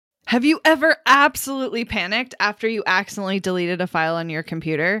Have you ever absolutely panicked after you accidentally deleted a file on your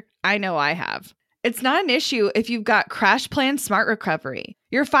computer? I know I have. It's not an issue if you've got CrashPlan Smart Recovery.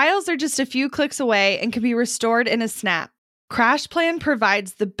 Your files are just a few clicks away and can be restored in a snap. CrashPlan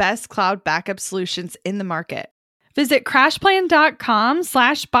provides the best cloud backup solutions in the market. Visit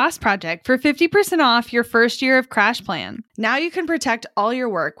crashplan.com/bossproject for 50% off your first year of CrashPlan. Now you can protect all your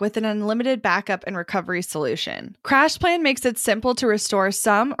work with an unlimited backup and recovery solution. CrashPlan makes it simple to restore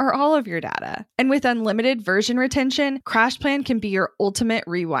some or all of your data. And with unlimited version retention, CrashPlan can be your ultimate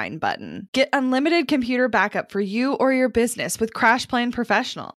rewind button. Get unlimited computer backup for you or your business with CrashPlan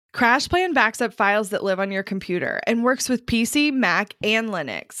Professional. CrashPlan backs up files that live on your computer and works with PC, Mac, and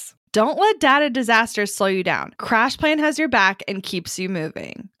Linux. Don't let data disasters slow you down. CrashPlan has your back and keeps you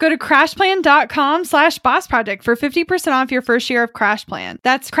moving. Go to crashplan.com/bossproject for 50% off your first year of CrashPlan.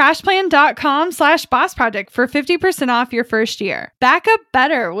 That's crashplan.com/bossproject for 50% off your first year. Back up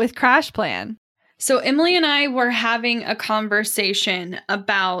better with CrashPlan. So Emily and I were having a conversation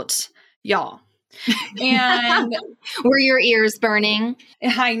about y'all. And were your ears burning?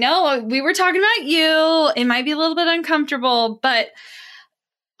 I know. We were talking about you. It might be a little bit uncomfortable, but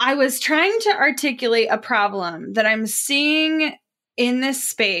I was trying to articulate a problem that I'm seeing in this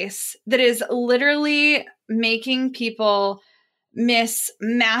space that is literally making people miss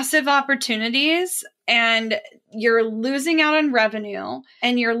massive opportunities, and you're losing out on revenue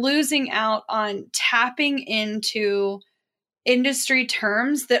and you're losing out on tapping into industry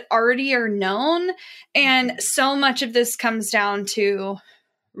terms that already are known. And so much of this comes down to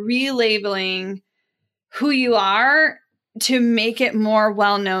relabeling who you are to make it more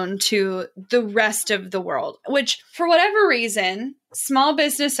well-known to the rest of the world, which for whatever reason, small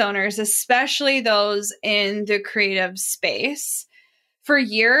business owners, especially those in the creative space, for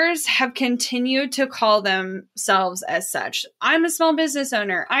years have continued to call themselves as such. I'm a small business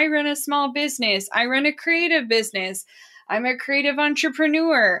owner. I run a small business. I run a creative business. I'm a creative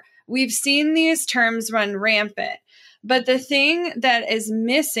entrepreneur. We've seen these terms run rampant. But the thing that is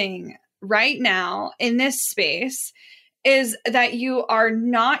missing right now in this space is that you are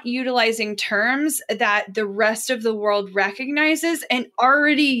not utilizing terms that the rest of the world recognizes and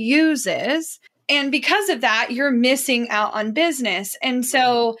already uses. And because of that, you're missing out on business. And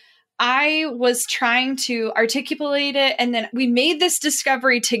so I was trying to articulate it, and then we made this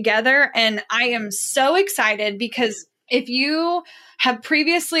discovery together. And I am so excited because if you have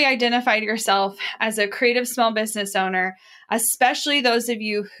previously identified yourself as a creative small business owner, especially those of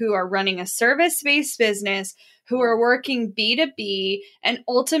you who are running a service-based business, who are working B2B and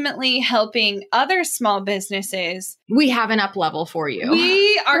ultimately helping other small businesses, we have an up level for you.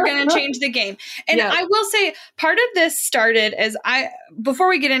 We are going to change the game. And yep. I will say part of this started as before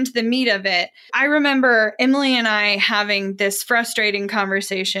we get into the meat of it, I remember Emily and I having this frustrating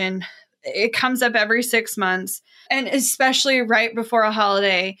conversation. It comes up every 6 months, and especially right before a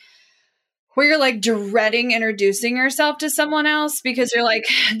holiday, where you're like dreading introducing yourself to someone else because you're like,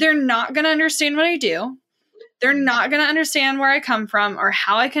 they're not going to understand what I do. They're not going to understand where I come from or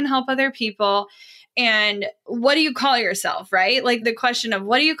how I can help other people. And what do you call yourself, right? Like the question of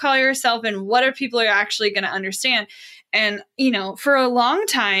what do you call yourself and what are people actually going to understand? And, for a long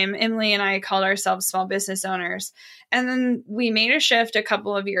time, Emily and I called ourselves small business owners. And then we made a shift a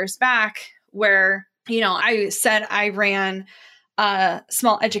couple of years back where, I said I ran a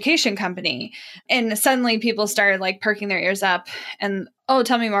small education company, and suddenly people started like perking their ears up and, oh,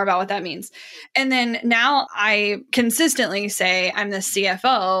 tell me more about what that means. And then now I consistently say I'm the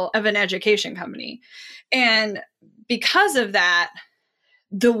CFO of an education company. And because of that,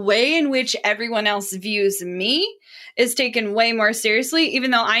 the way in which everyone else views me is taken way more seriously,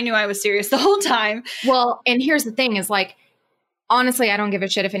 even though I knew I was serious the whole time. Well, and here's the thing is like, honestly, I don't give a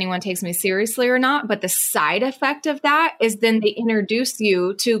shit if anyone takes me seriously or not, but the side effect of that is then they introduce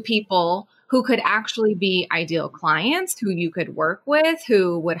you to people who could actually be ideal clients, who you could work with,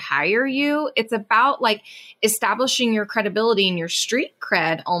 who would hire you. It's about like establishing your credibility and your street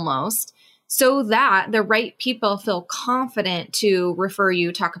cred almost, so that the right people feel confident to refer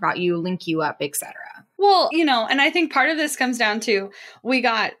you, talk about you, link you up, etc. Well, and I think part of this comes down to we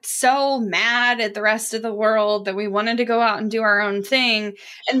got so mad at the rest of the world that we wanted to go out and do our own thing.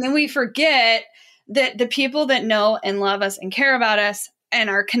 And then we forget that the people that know and love us and care about us and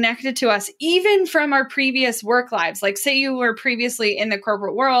are connected to us, even from our previous work lives, like say you were previously in the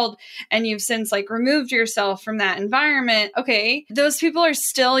corporate world and you've since like removed yourself from that environment. Okay, those people are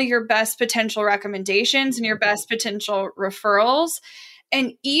still your best potential recommendations and your best potential referrals.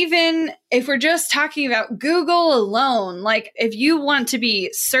 And even if we're just talking about Google alone, like if you want to be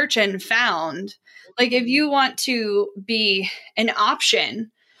search and found, like if you want to be an option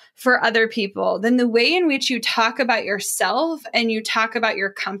for other people, then the way in which you talk about yourself and you talk about your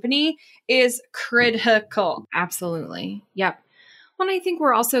company is critical. Absolutely. Yep. Well, and I think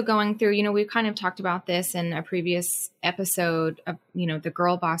we're also going through, we've kind of talked about this in a previous episode of, the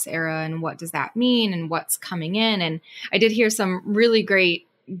girl boss era and what does that mean and what's coming in. And I did hear some really great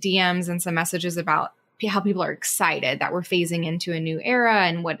DMs and some messages about how people are excited that we're phasing into a new era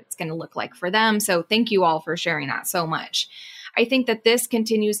and what it's going to look like for them. So thank you all for sharing that so much. I think that this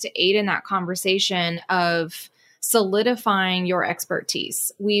continues to aid in that conversation of solidifying your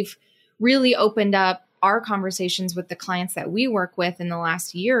expertise. We've really opened up our conversations with the clients that we work with in the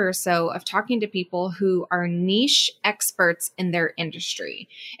last year or so of talking to people who are niche experts in their industry.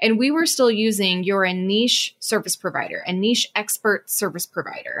 And we were still using you're a niche service provider, a niche expert service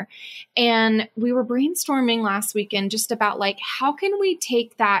provider. And we were brainstorming last weekend just about how can we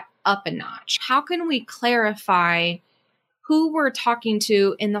take that up a notch? How can we clarify who we're talking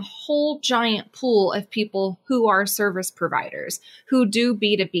to in the whole giant pool of people who are service providers, who do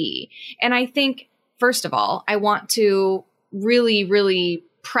B2B? And I think, first of all, I want to really, really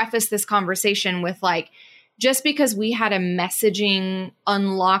preface this conversation with just because we had a messaging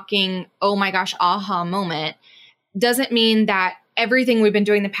unlocking, oh my gosh, aha moment, doesn't mean that everything we've been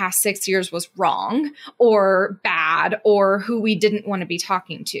doing the past 6 years was wrong or bad or who we didn't want to be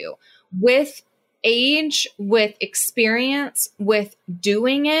talking to. With age, with experience, with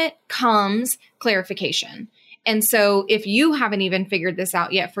doing it comes clarification. And so if you haven't even figured this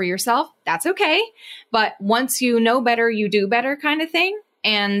out yet for yourself, that's okay. But once you know better, you do better kind of thing.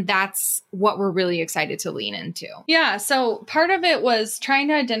 And that's what we're really excited to lean into. Yeah. So part of it was trying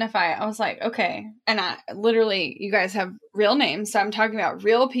to identify. I was like, okay. And I literally, you guys have real names. So I'm talking about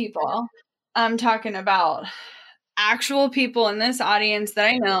real people. I'm talking about actual people in this audience that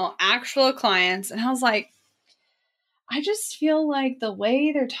I know, actual clients. And I was like, I just feel like the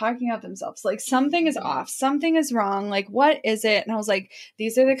way they're talking about themselves, something is off, something is wrong. What is it? And I was like,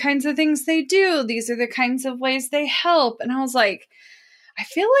 these are the kinds of things they do. These are the kinds of ways they help. And I was like, I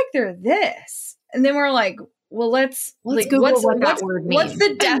feel like they're this. And then we're like, well, let's Google what that word means. What's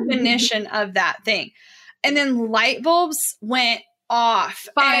the definition of that thing? And then light bulbs went off.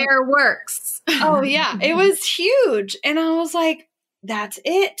 Fireworks. Oh yeah, it was huge. And I was like, that's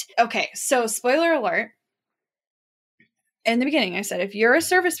it. Okay. So spoiler alert. In the beginning, I said, if you're a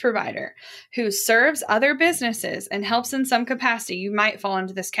service provider who serves other businesses and helps in some capacity, you might fall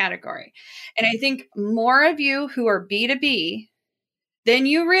into this category. And I think more of you who are B2B than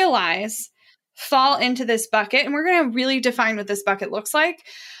you realize fall into this bucket. And we're going to really define what this bucket looks like.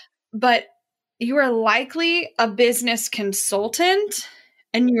 But you are likely a business consultant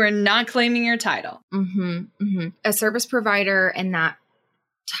and you are not claiming your title. Mm-hmm, mm-hmm. A service provider and that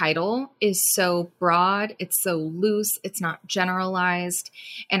title is so broad, it's so loose, it's not generalized.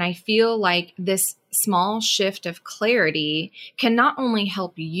 And I feel like this small shift of clarity can not only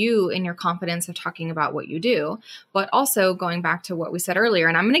help you in your confidence of talking about what you do, but also going back to what we said earlier.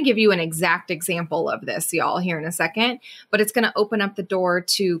 And I'm going to give you an exact example of this, y'all, here in a second, but it's going to open up the door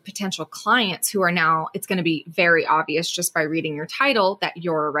to potential clients who are now, it's going to be very obvious just by reading your title that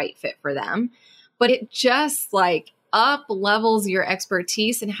you're a right fit for them. But it just up levels your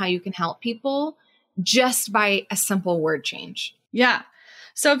expertise and how you can help people just by a simple word change. Yeah.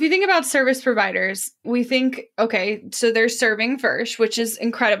 So if you think about service providers, we think, okay, so they're serving first, which is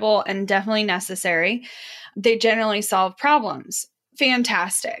incredible and definitely necessary. They generally solve problems.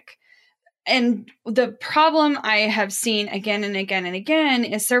 Fantastic. And the problem I have seen again and again and again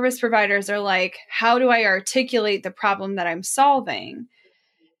is service providers are like, how do I articulate the problem that I'm solving?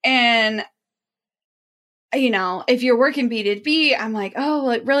 And if you're working B2B, I'm like, oh,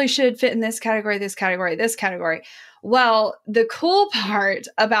 well, it really should fit in this category, this category, this category. Well, the cool part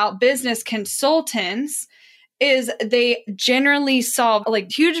about business consultants is they generally solve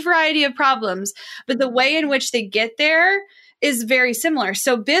huge variety of problems, but the way in which they get there is very similar.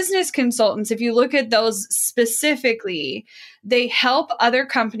 So business consultants, if you look at those specifically, they help other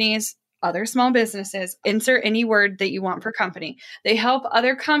companies, other small businesses, insert any word that you want for company. They help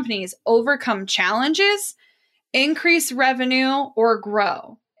other companies overcome challenges, increase revenue, or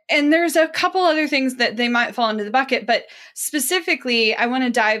grow. And there's a couple other things that they might fall into the bucket, but specifically, I want to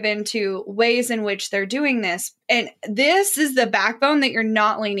dive into ways in which they're doing this. And this is the backbone that you're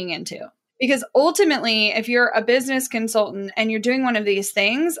not leaning into. Because ultimately, if you're a business consultant and you're doing one of these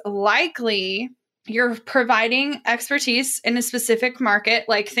things, likely You're providing expertise in a specific market,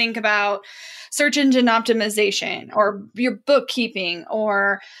 like think about search engine optimization or your bookkeeping,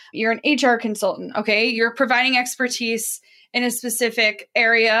 or you're an HR consultant. Okay. You're providing expertise in a specific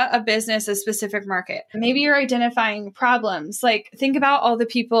area of business, a specific market. Maybe you're identifying problems. Like think about all the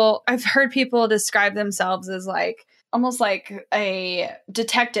people, I've heard people describe themselves as like, almost like a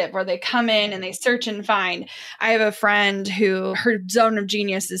detective where they come in and they search and find. I have a friend who her zone of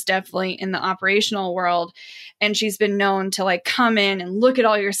genius is definitely in the operational world. And she's been known to like come in and look at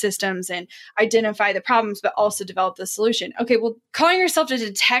all your systems and identify the problems, but also develop the solution. Okay, well, calling yourself a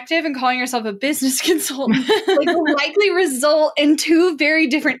detective and calling yourself a business consultant like, will likely result in two very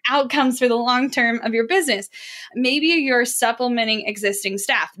different outcomes for the long term of your business. Maybe you're supplementing existing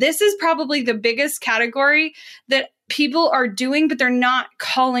staff. This is probably the biggest category that people are doing, but they're not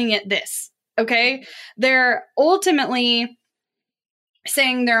calling it this. Okay. They're ultimately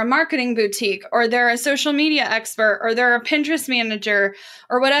saying they're a marketing boutique or they're a social media expert or they're a Pinterest manager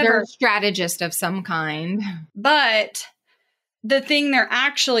or whatever. They're a strategist of some kind. But the thing they're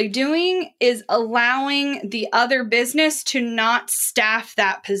actually doing is allowing the other business to not staff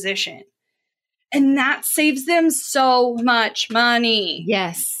that position. And that saves them so much money.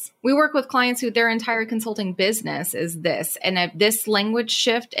 Yes. We work with clients who their entire consulting business is this, and this language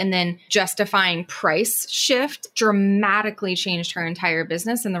shift and then justifying price shift dramatically changed her entire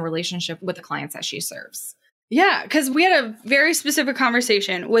business and the relationship with the clients that she serves. Yeah, because we had a very specific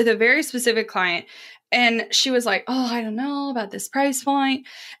conversation with a very specific client. And she was like, oh, I don't know about this price point.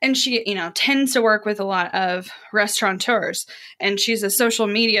 And she, tends to work with a lot of restaurateurs. And she's a social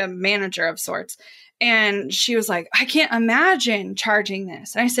media manager of sorts. And she was like, I can't imagine charging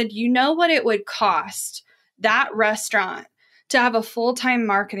this. And I said, you know what it would cost that restaurant to have a full-time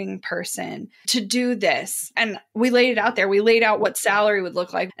marketing person to do this? And we laid it out there. We laid out what salary would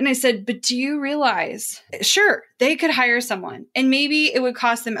look like. And I said, but do you realize, sure, they could hire someone and maybe it would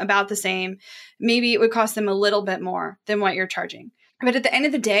cost them about the same. Maybe it would cost them a little bit more than what you're charging. But at the end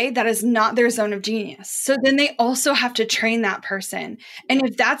of the day, that is not their zone of genius. So then they also have to train that person. And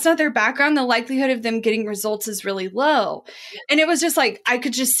if that's not their background, the likelihood of them getting results is really low. And it was just like, I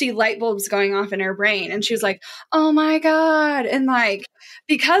could just see light bulbs going off in her brain. And she was like, oh my God. And like,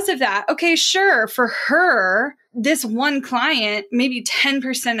 because of that, okay, sure, for her, this one client, maybe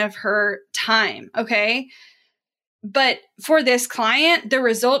 10% of her time. Okay. But for this client, the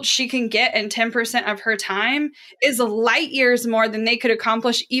results she can get in 10% of her time is light years more than they could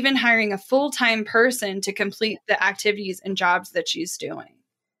accomplish even hiring a full-time person to complete the activities and jobs that she's doing.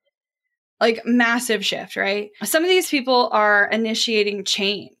 Like massive shift, right? Some of these people are initiating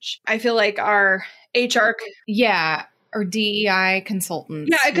change. I feel like our HR. Yeah. Or DEI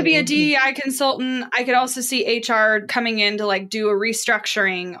consultants. Yeah, it could be a DEI consultant. I could also see HR coming in to like do a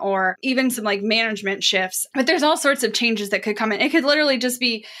restructuring or even some like management shifts. But there's all sorts of changes that could come in. It could literally just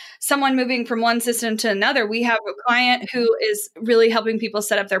be someone moving from one system to another. We have a client who is really helping people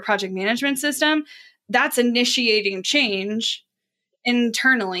set up their project management system. That's initiating change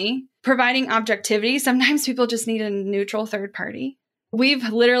internally, providing objectivity. Sometimes people just need a neutral third party. We've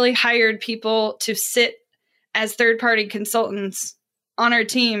literally hired people to sit as third-party consultants on our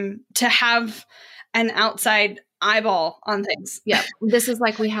team to have an outside eyeball on things. Yeah. This is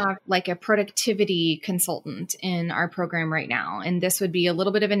like we have like a productivity consultant in our program right now. And this would be a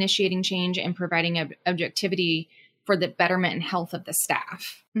little bit of initiating change and providing objectivity for the betterment and health of the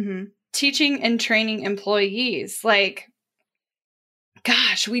staff. Mm-hmm. Teaching and training employees. Like,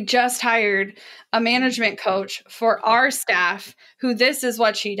 gosh, we just hired a management coach for our staff who this is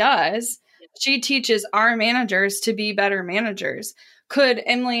what she does. She teaches our managers to be better managers. Could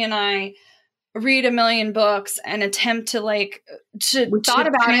Emily and I read a million books and attempt to thought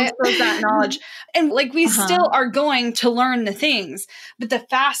about transfer that knowledge? And like we still are going to learn the things, but the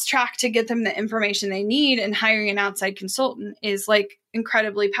fast track to get them the information they need and hiring an outside consultant is like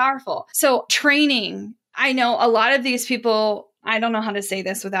incredibly powerful. So training, I know a lot of these people, I don't know how to say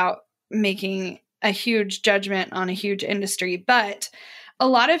this without making a huge judgment on a huge industry, but a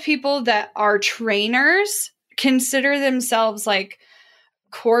lot of people that are trainers consider themselves like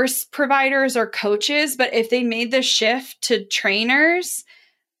course providers or coaches. But if they made the shift to trainers,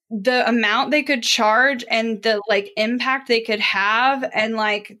 the amount they could charge and the like impact they could have and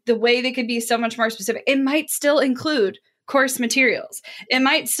like the way they could be so much more specific, it might still include course materials. It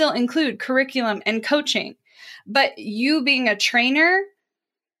might still include curriculum and coaching. But you being a trainer,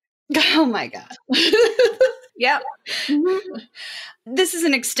 oh my God. Yep. Mm-hmm. This is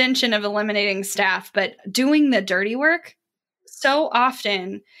an extension of eliminating staff, but doing the dirty work. So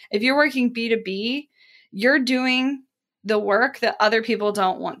often, if you're working B2B, you're doing the work that other people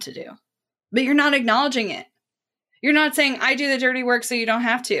don't want to do. but you're not acknowledging it. You're not saying, I do the dirty work so you don't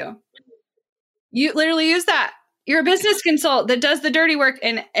have to. You literally use that. You're a business consultant that does the dirty work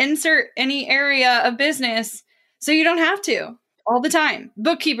and insert any area of business so you don't have to all the time.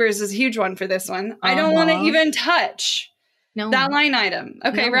 Bookkeepers is a huge one for this one. I don't want to even touch that line item.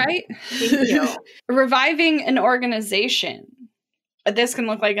 Okay, right? Thank you. Reviving an organization. This can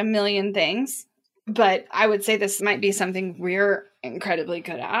look like a million things, but I would say this might be something we're incredibly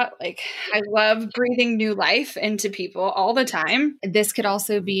good at. Like, I love breathing new life into people all the time. This could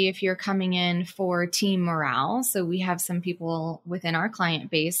also be if you're coming in for team morale. So we have some people within our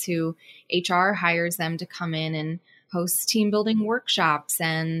client base who HR hires them to come in and host team building workshops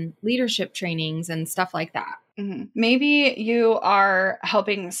and leadership trainings and stuff like that. Mm-hmm. Maybe you are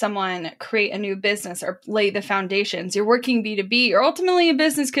helping someone create a new business or lay the foundations. You're working B2B. You're ultimately a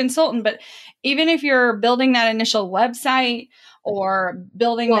business consultant, but even if you're building that initial website or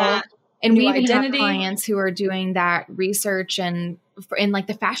building that and new we even identity, have clients who are doing that research and in like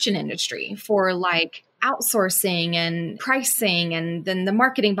the fashion industry for like outsourcing and pricing and then the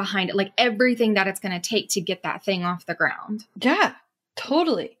marketing behind it, like everything that it's going to take to get that thing off the ground. Yeah,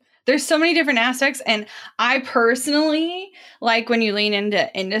 totally. There's so many different aspects. And I personally like when you lean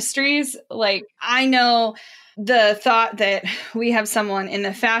into industries, like I know the thought that we have someone in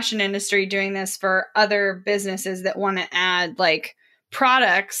the fashion industry doing this for other businesses that want to add like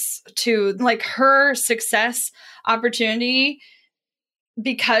products to like her success opportunity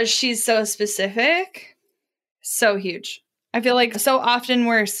because she's so specific, so huge. I feel like so often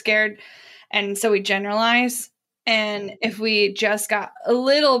we're scared and so we generalize. And if we just got a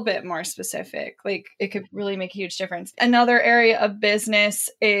little bit more specific, like it could really make a huge difference. Another area of business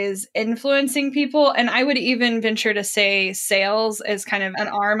is influencing people. And I would even venture to say sales is kind of an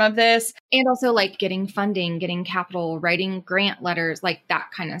arm of this. And also like getting funding, getting capital, writing grant letters, like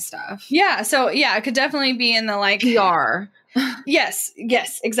that kind of stuff. Yeah. So yeah, it could definitely be in the like PR. Yes,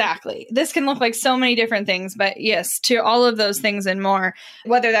 exactly. This can look like so many different things, but yes, to all of those things and more,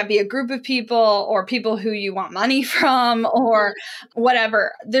 whether that be a group of people or people who you want money from or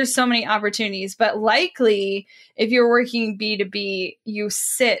whatever, there's so many opportunities. But likely, if you're working B2B, you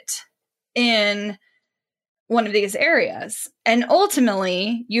sit in one of these areas. And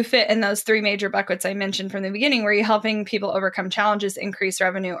ultimately, you fit in those three major buckets I mentioned from the beginning, where you're helping people overcome challenges, increase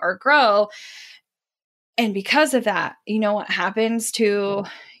revenue, or grow. And because of that, you know what happens to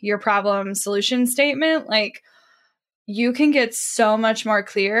your problem solution statement? Like you can get so much more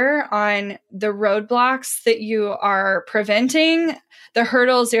clear on the roadblocks that you are preventing, the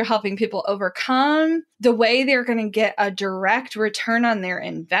hurdles you're helping people overcome, the way they're going to get a direct return on their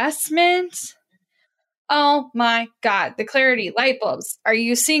investment. Oh my God, the clarity, light bulbs. Are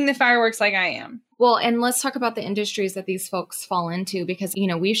you seeing the fireworks like I am? Well, and let's talk about the industries that these folks fall into, because, you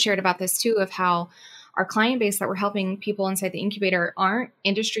know, we've shared about this too, of how our client base that we're helping people inside the incubator aren't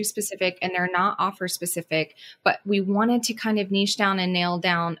industry specific and they're not offer specific, but we wanted to kind of niche down and nail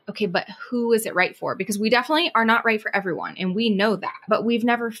down, okay, but who is it right for? Because we definitely are not right for everyone. And we know that, but we've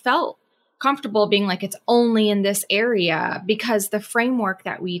never felt comfortable being like, it's only in this area, because the framework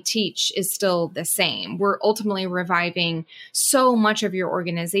that we teach is still the same. We're ultimately reviving so much of your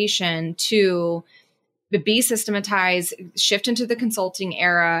organization to be systematized, shift into the consulting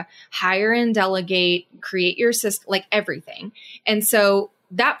era, hire and delegate, create your system, like everything. And so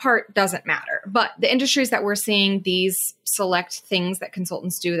that part doesn't matter. But the industries that we're seeing these select things that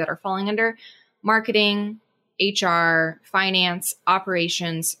consultants do that are falling under: marketing, HR, finance,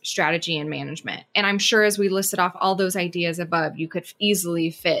 operations, strategy, and management. And I'm sure as we listed off all those ideas above, you could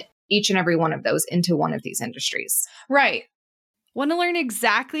easily fit each and every one of those into one of these industries. Right. Want to learn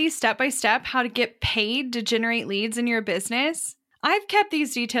exactly step by step how to get paid to generate leads in your business? I've kept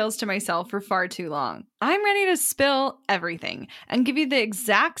these details to myself for far too long. I'm ready to spill everything and give you the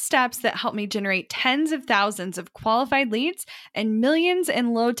exact steps that help me generate tens of thousands of qualified leads and millions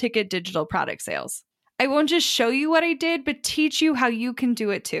in low-ticket digital product sales. I won't just show you what I did, but teach you how you can do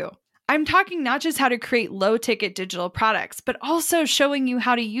it too. I'm talking not just how to create low-ticket digital products, but also showing you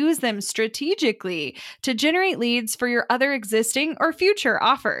how to use them strategically to generate leads for your other existing or future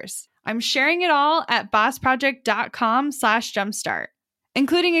offers. I'm sharing it all at bossproject.com/jumpstart,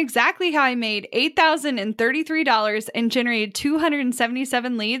 including exactly how I made $8,033 and generated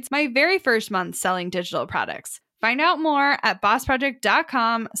 277 leads my very first month selling digital products. Find out more at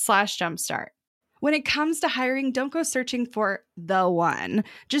bossproject.com/jumpstart. When it comes to hiring, don't go searching for the one.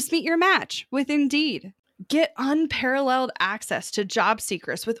 Just meet your match with Indeed. Get unparalleled access to job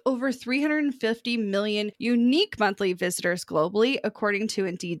seekers with over 350 million unique monthly visitors globally, according to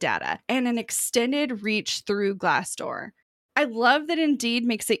Indeed data, and an extended reach through Glassdoor. I love that Indeed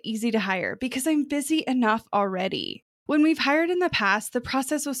makes it easy to hire because I'm busy enough already. When we've hired in the past, the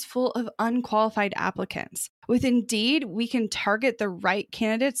process was full of unqualified applicants. With Indeed, we can target the right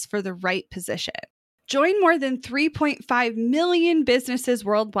candidates for the right position. Join more than 3.5 million businesses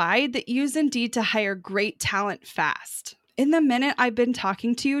worldwide that use Indeed to hire great talent fast. In the minute I've been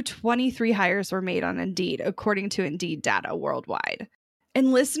talking to you, 23 hires were made on Indeed, according to Indeed data worldwide.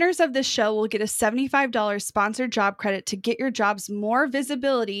 And listeners of this show will get a $75 sponsored job credit to get your jobs more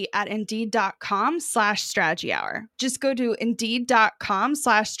visibility at Indeed.com/Strategy Hour. Just go to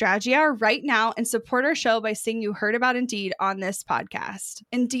Indeed.com/Strategy Hour right now and support our show by saying you heard about Indeed on this podcast.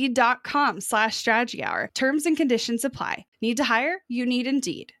 Indeed.com/Strategy Hour. Terms and conditions apply. Need to hire? You need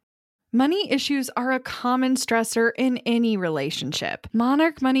Indeed. Money issues are a common stressor in any relationship.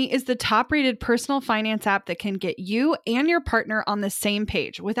 Monarch Money is the top-rated personal finance app that can get you and your partner on the same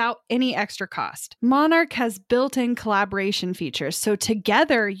page without any extra cost. Monarch has built-in collaboration features, so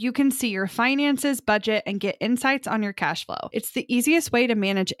together you can see your finances, budget, and get insights on your cash flow. It's the easiest way to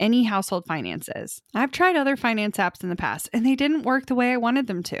manage any household finances. I've tried other finance apps in the past, and they didn't work the way I wanted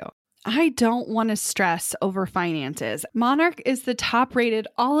them to. I don't want to stress over finances. Monarch is the top-rated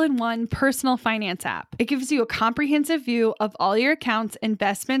all-in-one personal finance app. It gives you a comprehensive view of all your accounts,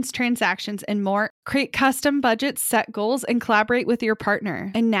 investments, transactions, and more. Create custom budgets, set goals, and collaborate with your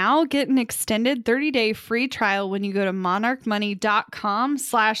partner. And now get an extended 30-day free trial when you go to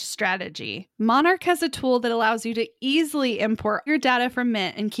monarchmoney.com/strategy. Monarch has a tool that allows you to easily import your data from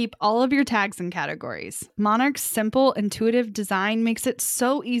Mint and keep all of your tags and categories. Monarch's simple, intuitive design makes it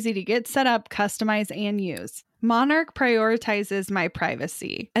so easy to get set up, customize, and use. Monarch prioritizes my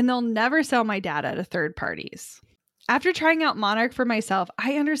privacy, and they'll never sell my data to third parties. After trying out Monarch for myself,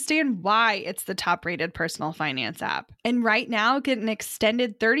 I understand why it's the top-rated personal finance app. And right now, get an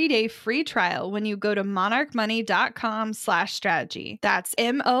extended 30-day free trial when you go to monarchmoney.com/strategy. That's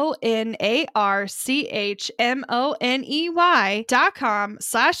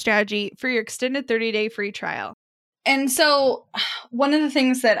MONARCHMONEY.com/strategy for your extended 30-day free trial. And so one of the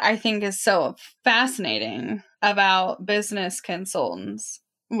things that I think is so fascinating about business consultants,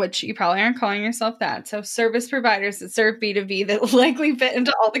 which you probably aren't calling yourself that, so service providers that serve B2B that likely fit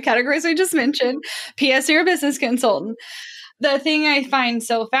into all the categories I just mentioned, P.S. you're a business consultant. The thing I find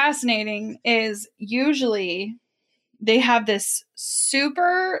so fascinating is usually they have this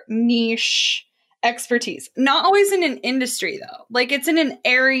super niche expertise, not always in an industry though, like it's in an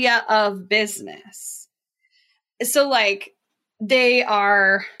area of business. So like they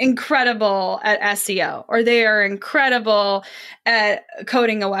are incredible at SEO, or they are incredible at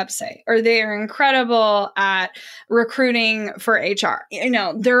coding a website, or they are incredible at recruiting for HR. You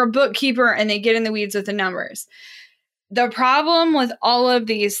know, they're a bookkeeper and they get in the weeds with the numbers. The problem with all of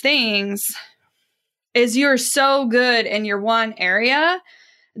these things is you're so good in your one area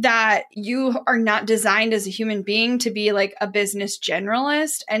that you are not designed as a human being to be like a business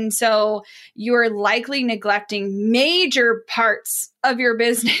generalist. And so you're likely neglecting major parts of your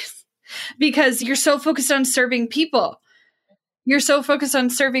business because you're so focused on serving people. You're so focused on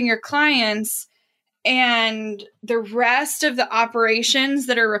serving your clients, and the rest of the operations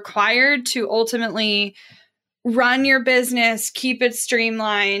that are required to ultimately run your business, keep it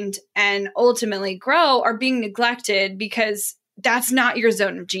streamlined, and ultimately grow are being neglected because that's not your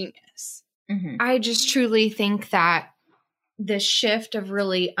zone of genius. Mm-hmm. I just truly think that the shift of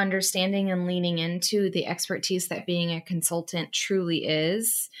really understanding and leaning into the expertise that being a consultant truly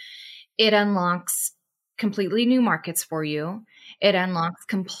is, it unlocks completely new markets for you. It unlocks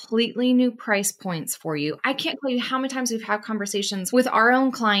completely new price points for you. I can't tell you how many times we've had conversations with our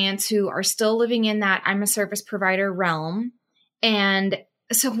own clients who are still living in that I'm a service provider realm. And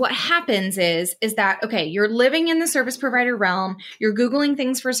so what happens is that, okay, you're living in the service provider realm. You're Googling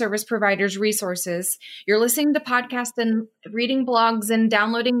things for service providers, resources. You're listening to podcasts and reading blogs and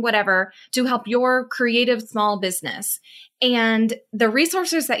downloading whatever to help your creative small business. And the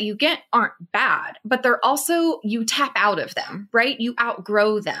resources that you get aren't bad, but they're also, you tap out of them, right? You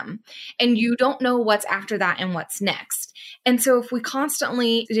outgrow them and you don't know what's after that and what's next. And so if we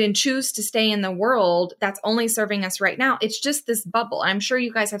constantly choose to stay in the world that's only serving us right now, it's just this bubble. I'm sure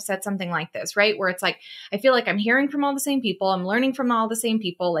you guys have said something like this, right? Where it's like, I feel like I'm hearing from all the same people. I'm learning from all the same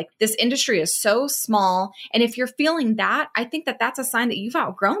people. Like this industry is so small. And if you're feeling that, I think that that's a sign that you've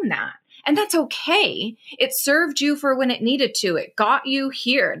outgrown that. And that's okay. It served you for when it needed to. It got you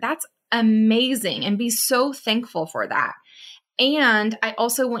here. That's amazing. And be so thankful for that. And I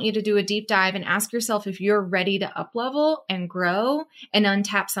also want you to do a deep dive and ask yourself if you're ready to up level and grow and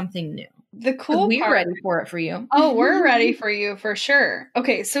untap something new. the cool We're part, ready for it for you. Oh, we're ready for you for sure.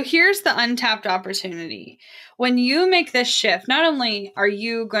 Okay, so here's the untapped opportunity. When you make this shift, not only are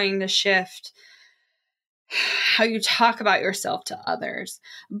you going to shift how you talk about yourself to others,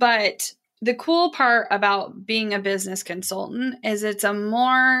 but the cool part about being a business consultant is it's a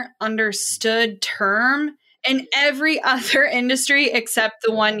more understood term in every other industry except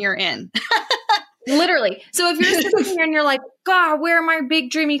the one you're in. Literally. So if you're sitting here and you're like, God, where are my big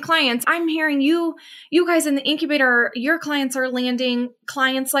dreamy clients? I'm hearing you guys in the incubator, your clients are landing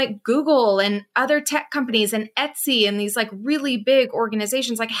clients like Google and other tech companies and Etsy and these like really big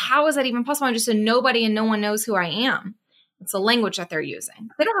organizations. Like, how is that even possible? I'm just a nobody and no one knows who I am. It's the language that they're using.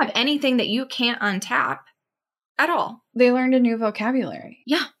 They don't have anything that you can't untap at all. They learned a new vocabulary.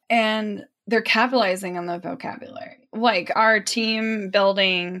 Yeah. And they're capitalizing on the vocabulary. Like our team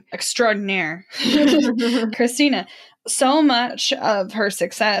building extraordinaire, Christina, so much of her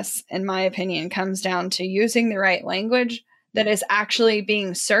success, in my opinion, comes down to using the right language that is actually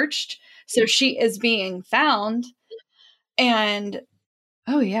being searched. So she is being found. And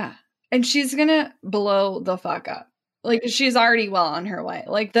oh, yeah. And she's going to blow the fuck up. Like she's already well on her way.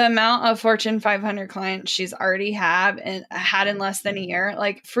 Like the amount of Fortune 500 clients she's already had in less than a year,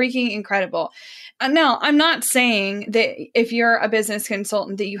 like freaking incredible. No, I'm not saying that if you're a business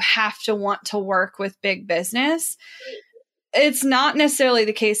consultant that you have to want to work with big business. It's not necessarily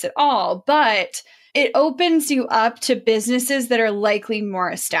the case at all, but it opens you up to businesses that are likely more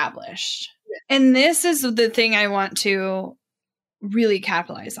established. And this is the thing I want to really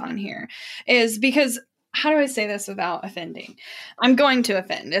capitalize on here is because how do I say this without offending? I'm going to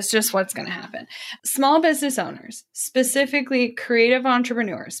offend. It's just what's going to happen. Small business owners, specifically creative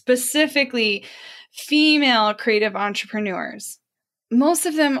entrepreneurs, specifically female creative entrepreneurs, most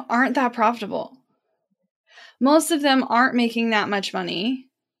of them aren't that profitable. Most of them aren't making that much money.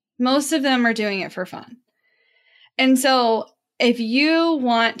 Most of them are doing it for fun. And so if you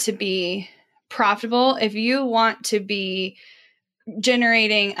want to be profitable, if you want to be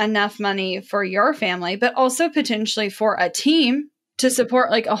generating enough money for your family, but also potentially for a team to support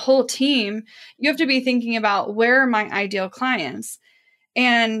like a whole team, you have to be thinking about where are my ideal clients?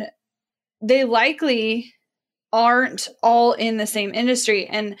 And they likely aren't all in the same industry.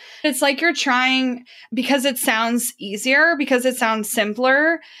 And it's like you're trying, because it sounds easier, because it sounds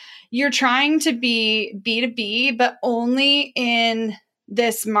simpler, you're trying to be B2B, but only in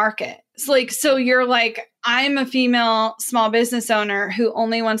this market. It's like, so you're like, I'm a female small business owner who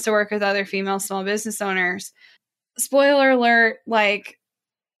only wants to work with other female small business owners. Spoiler alert, like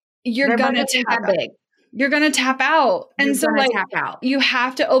you're going to tap out. You're going to tap out. And so like you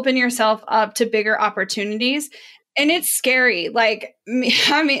have to open yourself up to bigger opportunities. And it's scary. Like,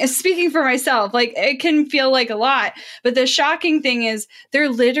 I mean, speaking for myself, like it can feel like a lot, but the shocking thing is they're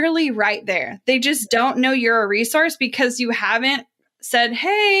literally right there. They just don't know you're a resource because you haven't said,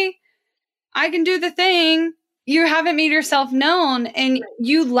 hey, I can do the thing. You haven't made yourself known, and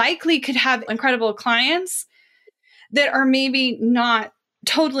you likely could have incredible clients that are maybe not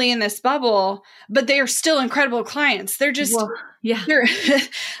totally in this bubble, but they are still incredible clients. They're just, they're,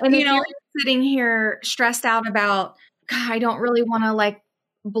 and you know, you're sitting here stressed out about, God, I don't really want to like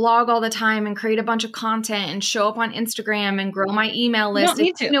blog all the time and create a bunch of content and show up on Instagram and grow my email list.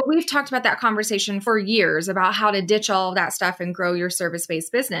 You know, we've talked about that conversation for years about how to ditch all of that stuff and grow your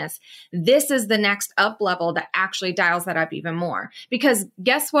service-based business. This is the next up level that actually dials that up even more. Because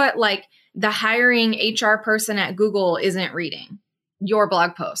guess what? Like the hiring HR person at Google isn't reading your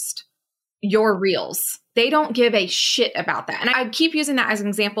blog post, your reels. They don't give a shit about that. And I keep using that as an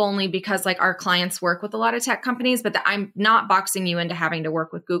example only because like our clients work with a lot of tech companies, but I'm not boxing you into having to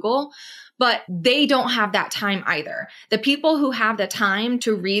work with Google, but they don't have that time either. The people who have the time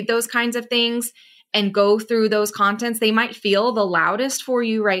to read those kinds of things and go through those contents, they might feel the loudest for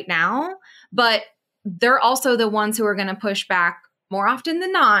you right now, but they're also the ones who are going to push back more often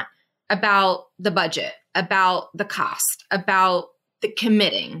than not about the budget, about the cost, about the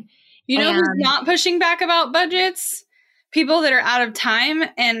committing. You know who's not pushing back about budgets? People that are out of time,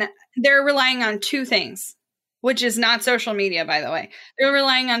 and they're relying on two things, which is not social media, by the way. They're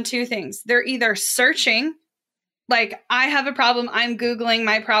relying on two things. They're either searching, like I have a problem, I'm Googling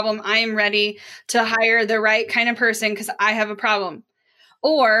my problem, I am ready to hire the right kind of person because I have a problem.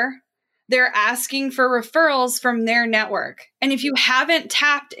 Or they're asking for referrals from their network. And if you haven't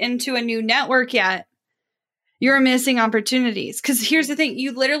tapped into a new network yet, you're missing opportunities. Because here's the thing,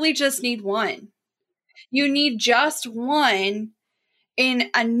 you literally just need one. You need just one in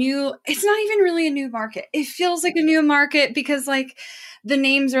a new, it's not even really a new market. It feels like a new market because like the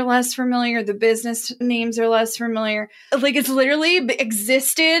names are less familiar. The business names are less familiar. Like it's literally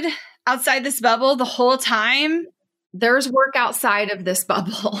existed outside this bubble the whole time. There's work outside of this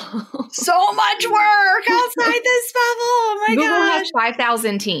bubble. So much work outside this bubble. Oh my Google gosh. has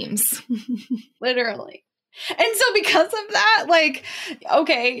 5,000 teams. Literally. And so because of that, like,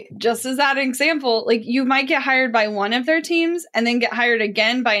 okay, just as that example, like you might get hired by one of their teams and then get hired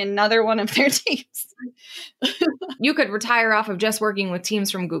again by another one of their teams. You could retire off of just working with teams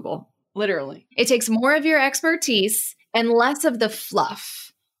from Google. Literally. It takes more of your expertise and less of the fluff.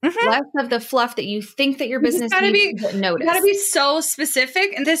 Less of the fluff that you think that your business needs to notice. You got to be so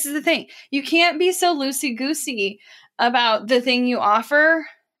specific. And this is the thing. You can't be so loosey-goosey about the thing you offer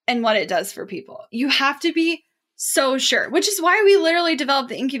and what it does for people. You have to be so sure, which is why we literally developed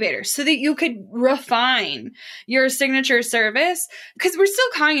the incubator so that you could refine your signature service, because we're still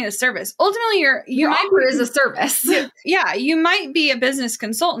calling it a service. Ultimately, your offer is a service. Yeah, you might be a business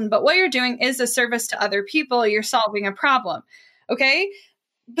consultant, but what you're doing is a service to other people. You're solving a problem. Okay?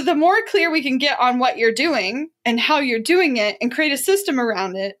 But the more clear we can get on what you're doing and how you're doing it and create a system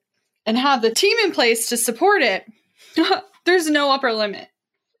around it and have the team in place to support it, there's no upper limit.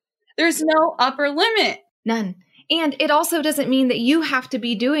 There's no upper limit. None. And it also doesn't mean that you have to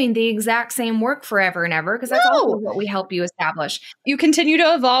be doing the exact same work forever and ever, because that's also what we help you establish. You continue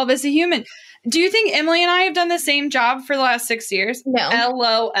to evolve as a human. Do you think Emily and I have done the same job for the last 6 years? No.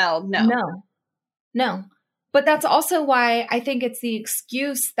 LOL. No. But that's also why I think it's the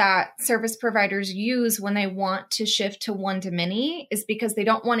excuse that service providers use when they want to shift to one-to-many, is because they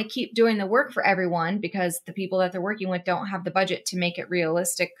don't want to keep doing the work for everyone because the people that they're working with don't have the budget to make it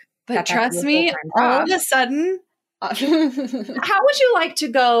realistic. But trust me, all of a sudden, how would you like to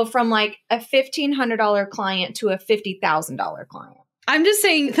go from like a $1,500 client to a $50,000 client? I'm just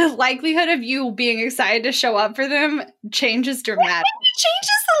saying the likelihood of you being excited to show up for them changes dramatically. It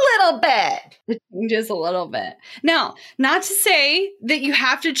changes a little bit. It changes a little bit. Now, not to say that you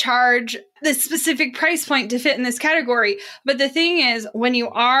have to charge the specific price point to fit in this category, but the thing is, when you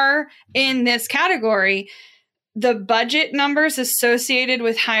are in this category, the budget numbers associated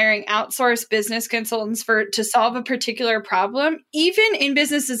with hiring outsourced business consultants to solve a particular problem, even in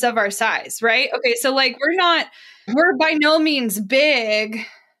businesses of our size, right? Okay, so like we're by no means big.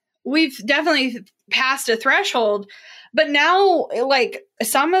 We've definitely passed a threshold, but now like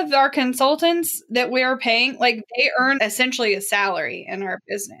some of our consultants that we're paying, like they earn essentially a salary in our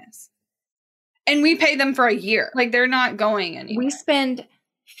business. And we pay them for a year. Like they're not going anywhere. We spend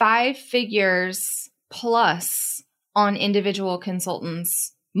 5 figures plus on individual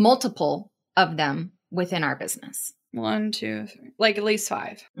consultants, multiple of them within our business. 1, 2, 3, like at least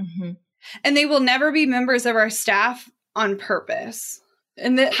 5. Mm-hmm. And they will never be members of our staff on purpose.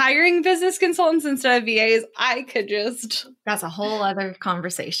 And the hiring business consultants instead of VAs, that's a whole other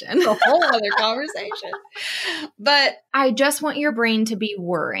conversation. But I just want your brain to be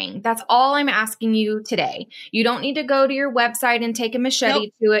whirring. That's all I'm asking you today. You don't need to go to your website and take a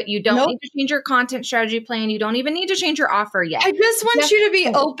machete to it. You don't need to change your content strategy plan. You don't even need to change your offer yet. I just want you to be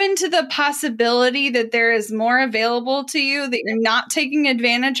open to the possibility that there is more available to you that you're not taking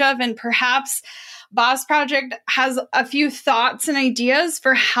advantage of, and perhaps Boss Project has a few thoughts and ideas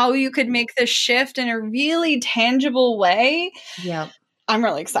for how you could make this shift in a really tangible way. Yeah. I'm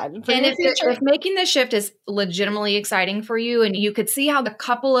really excited for and your future. If making this shift is legitimately exciting for you and you could see how the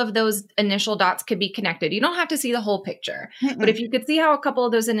couple of those initial dots could be connected, you don't have to see the whole picture. But if you could see how a couple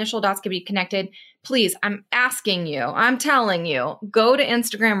of those initial dots could be connected, please, I'm asking you, I'm telling you, go to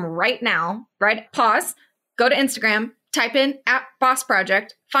Instagram right now, right? Pause, go to Instagram, type in @Boss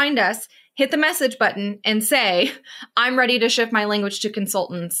Project, find us, hit the message button and say, I'm ready to shift my language to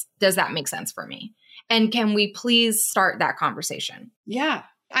consultants. Does that make sense for me? And can we please start that conversation? Yeah,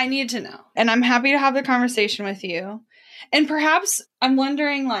 I need to know. And I'm happy to have the conversation with you. And perhaps I'm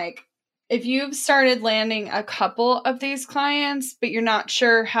wondering, like, if you've started landing a couple of these clients, but you're not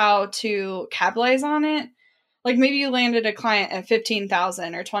sure how to capitalize on it. Like maybe you landed a client at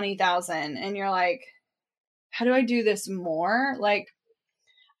 15,000 or 20,000 and you're like, how do I do this more? Like,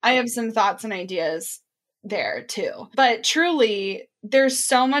 I have some thoughts and ideas there too. But truly, there's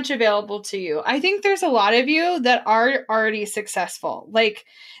so much available to you. I think there's a lot of you that are already successful. Like,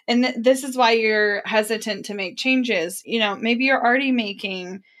 and this is why you're hesitant to make changes. You know, maybe you're already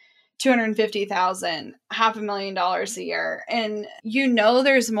making $250,000, $500,000 a year, and you know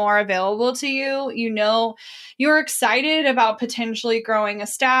there's more available to you. You know, you're excited about potentially growing a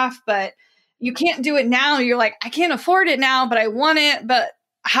staff, but you can't do it now. You're like, I can't afford it now, but I want it. But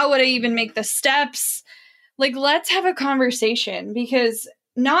how would I even make the steps? Like, let's have a conversation, because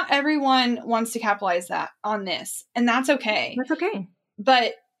not everyone wants to capitalize on this. And that's okay. That's okay.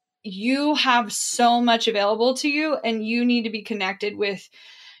 But you have so much available to you, and you need to be connected with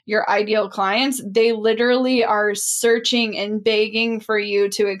your ideal clients, they literally are searching and begging for you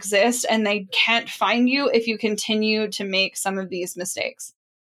to exist, and they can't find you if you continue to make some of these mistakes.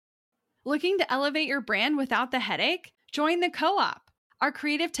 Looking to elevate your brand without the headache? Join the Co-op, our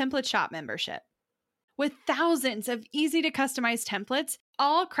creative template shop membership. With thousands of easy to customize templates,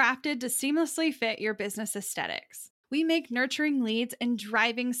 all crafted to seamlessly fit your business aesthetics, we make nurturing leads and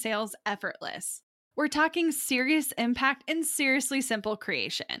driving sales effortless. We're talking serious impact and seriously simple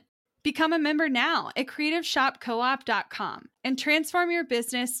creation. Become a member now at creativeshopcoop.com and transform your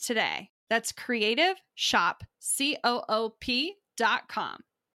business today. That's creativeshopcoop.com.